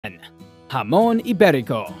Jamon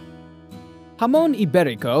Iberico. Jamon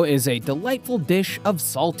Iberico is a delightful dish of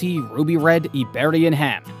salty, ruby-red Iberian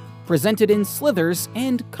ham, presented in slithers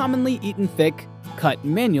and commonly eaten thick, cut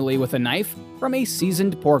manually with a knife from a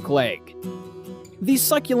seasoned pork leg. These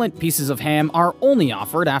succulent pieces of ham are only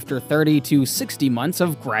offered after 30 to 60 months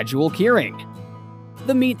of gradual curing.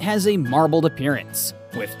 The meat has a marbled appearance,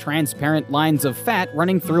 with transparent lines of fat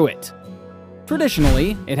running through it.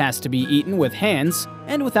 Traditionally, it has to be eaten with hands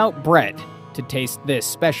and without bread to taste this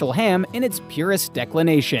special ham in its purest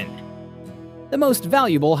declination. The most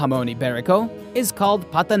valuable jamon iberico is called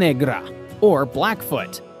pata negra, or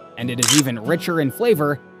blackfoot, and it is even richer in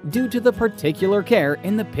flavor due to the particular care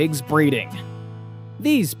in the pig's breeding.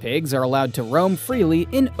 These pigs are allowed to roam freely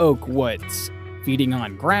in oak woods, feeding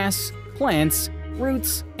on grass, plants,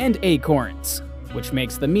 roots, and acorns, which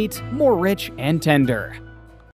makes the meat more rich and tender.